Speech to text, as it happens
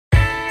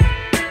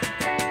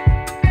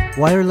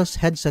Wireless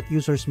headset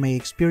users may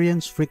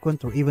experience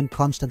frequent or even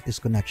constant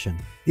disconnection.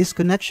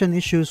 Disconnection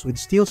issues with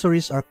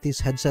Steelseries Arctis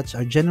headsets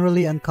are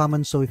generally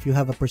uncommon, so if you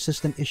have a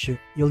persistent issue,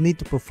 you'll need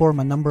to perform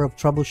a number of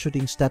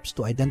troubleshooting steps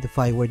to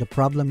identify where the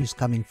problem is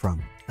coming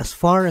from. As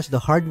far as the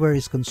hardware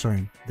is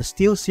concerned, the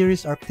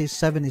Steelseries Arctis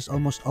 7 is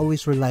almost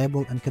always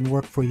reliable and can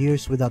work for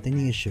years without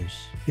any issues.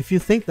 If you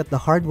think that the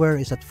hardware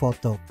is at fault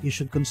though, you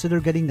should consider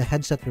getting the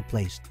headset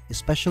replaced,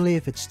 especially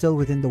if it's still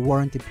within the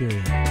warranty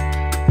period.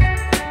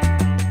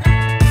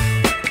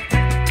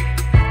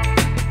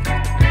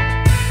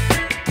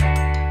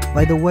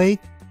 By the way,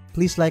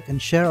 please like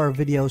and share our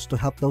videos to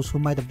help those who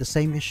might have the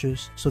same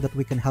issues so that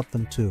we can help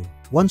them too.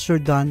 Once you're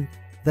done,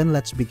 then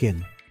let's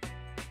begin.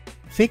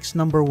 Fix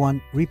number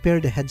 1. Repair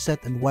the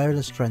headset and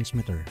wireless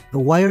transmitter. The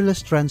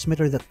wireless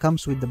transmitter that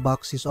comes with the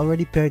box is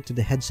already paired to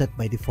the headset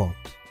by default.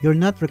 You're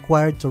not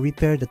required to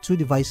repair the two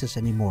devices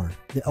anymore.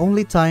 The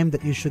only time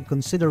that you should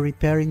consider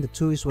repairing the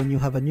two is when you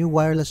have a new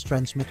wireless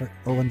transmitter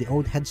or when the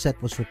old headset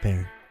was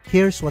repaired.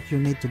 Here's what you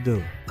need to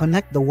do.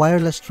 Connect the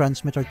wireless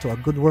transmitter to a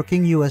good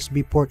working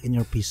USB port in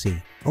your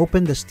PC.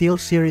 Open the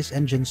Steelseries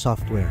engine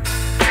software.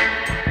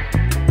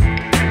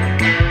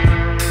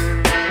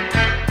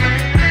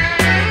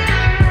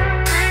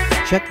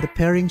 Check the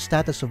pairing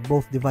status of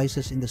both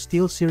devices in the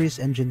Steelseries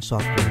engine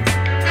software.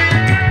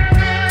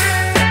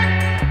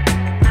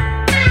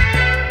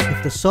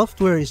 If the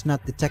software is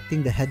not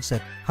detecting the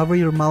headset, hover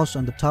your mouse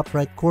on the top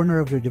right corner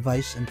of your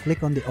device and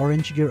click on the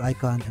orange gear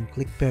icon and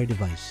click Pair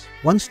Device.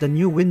 Once the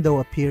new window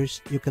appears,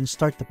 you can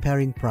start the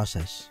pairing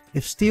process.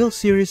 If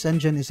Steelseries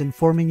engine is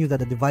informing you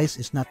that a device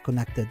is not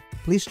connected,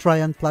 please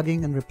try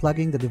unplugging and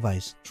replugging the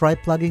device. Try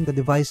plugging the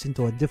device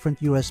into a different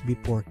USB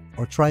port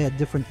or try a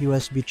different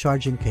USB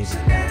charging cable.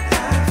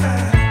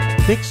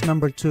 Fix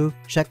number 2.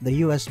 Check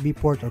the USB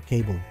port or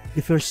cable.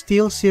 If your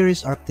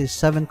Steelseries Arctis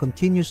 7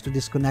 continues to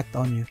disconnect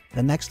on you,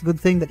 the next good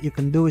thing that you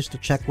can do is to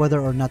check whether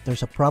or not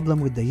there's a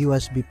problem with the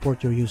USB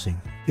port you're using.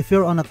 If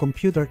you're on a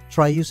computer,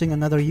 try using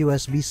another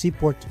USB-C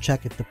port to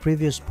check if the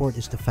previous port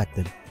is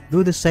defective.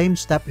 Do the same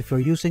step if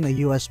you're using a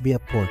USB-A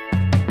port.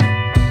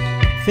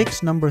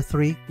 Fix number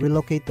 3.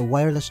 Relocate the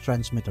wireless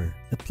transmitter.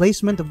 The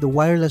placement of the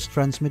wireless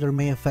transmitter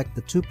may affect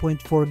the 2.4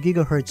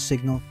 GHz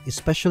signal,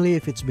 especially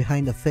if it's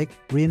behind a thick,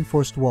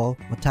 reinforced wall,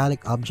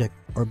 metallic object,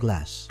 or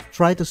glass.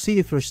 Try to see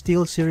if your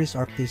Steelseries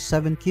Arctis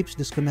 7 keeps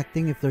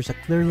disconnecting if there's a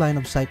clear line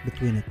of sight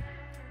between it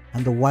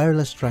and the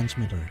wireless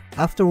transmitter.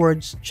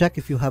 Afterwards, check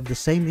if you have the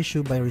same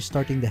issue by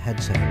restarting the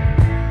headset.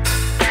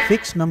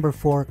 Fix number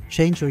 4.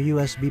 Change your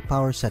USB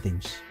power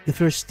settings.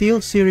 If your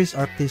Steelseries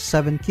Arctis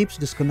 7 keeps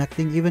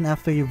disconnecting even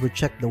after you've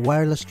rechecked the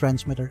wireless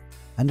transmitter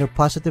and you're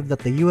positive that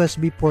the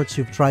USB ports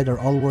you've tried are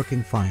all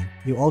working fine,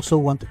 you also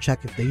want to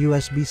check if the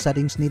USB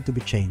settings need to be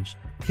changed.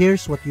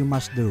 Here's what you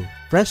must do.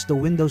 Press the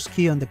Windows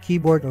key on the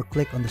keyboard or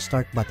click on the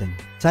Start button.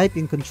 Type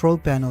in Control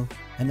Panel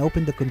and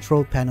open the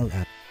Control Panel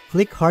app.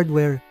 Click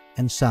Hardware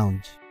and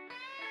Sound.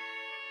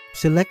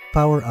 Select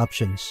Power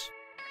Options.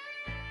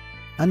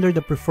 Under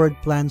the Preferred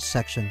Plans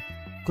section,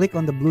 click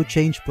on the blue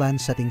Change Plan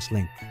Settings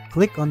link.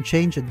 Click on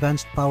Change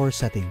Advanced Power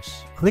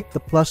Settings. Click the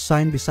plus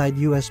sign beside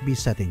USB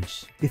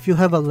Settings. If you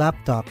have a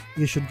laptop,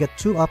 you should get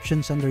two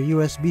options under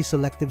USB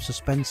Selective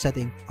Suspend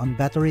setting on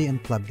battery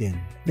and plugged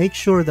in. Make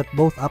sure that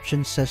both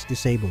options says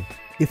Disable.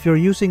 If you're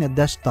using a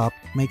desktop,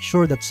 make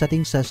sure that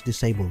setting says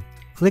Disable.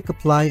 Click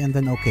Apply and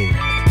then OK.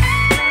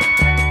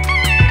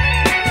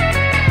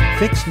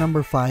 Fix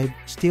number 5.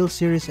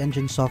 Steelseries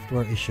engine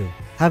software issue.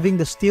 Having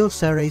the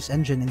Steelseries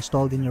engine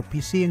installed in your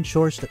PC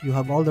ensures that you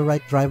have all the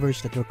right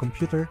drivers that your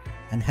computer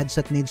and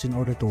headset needs in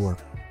order to work.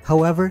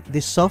 However,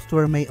 this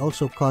software may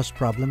also cause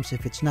problems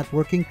if it's not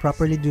working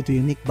properly due to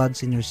unique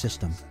bugs in your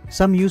system.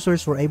 Some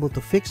users were able to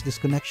fix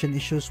disconnection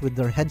issues with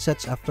their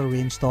headsets after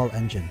reinstall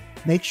engine.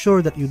 Make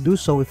sure that you do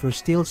so if your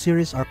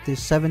Steelseries Arctis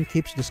 7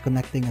 keeps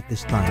disconnecting at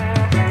this time.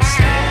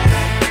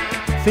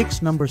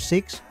 Fix number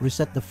 6.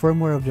 Reset the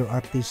firmware of your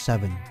Arctis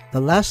 7. The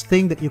last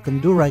thing that you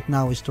can do right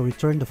now is to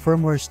return the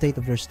firmware state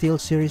of your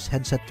Steelseries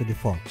headset to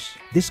defaults.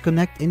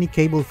 Disconnect any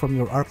cable from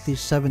your Arctis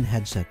 7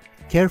 headset.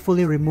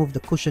 Carefully remove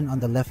the cushion on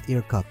the left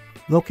ear cup.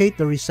 Locate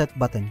the reset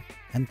button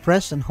and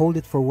press and hold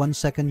it for 1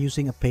 second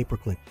using a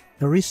paperclip.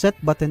 The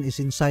reset button is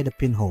inside a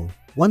pinhole.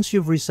 Once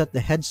you've reset the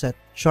headset,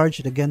 charge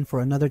it again for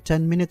another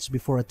 10 minutes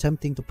before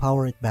attempting to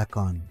power it back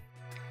on.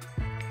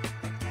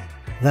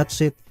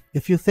 That's it.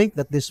 If you think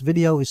that this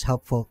video is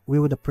helpful, we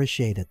would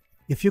appreciate it.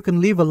 If you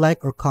can leave a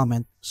like or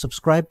comment,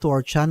 subscribe to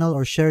our channel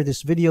or share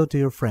this video to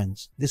your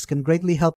friends. This can greatly help